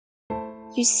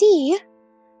You see,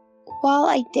 while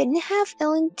I didn't have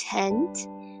ill intent,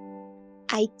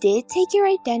 I did take your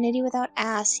identity without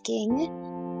asking,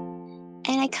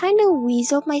 and I kind of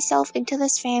weaseled myself into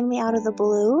this family out of the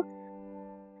blue.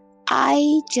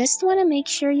 I just want to make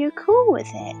sure you're cool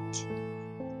with it.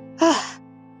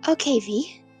 Okay,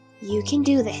 V, you can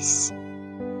do this.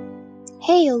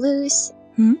 Hey, Luce.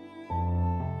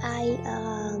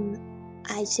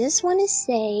 I just want to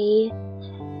say,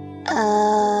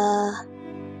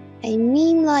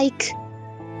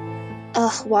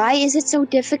 why is it so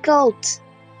difficult?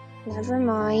 Never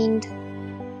mind.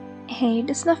 Hey,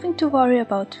 there's nothing to worry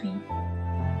about, V.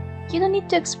 You don't need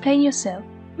to explain yourself.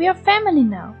 We are family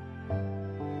now.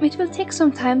 It will take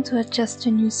some time to adjust to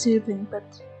a new sibling,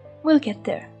 but we'll get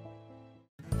there.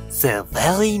 The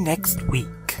very next week.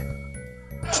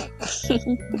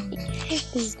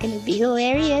 This is gonna be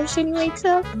hilarious when he wakes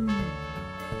up.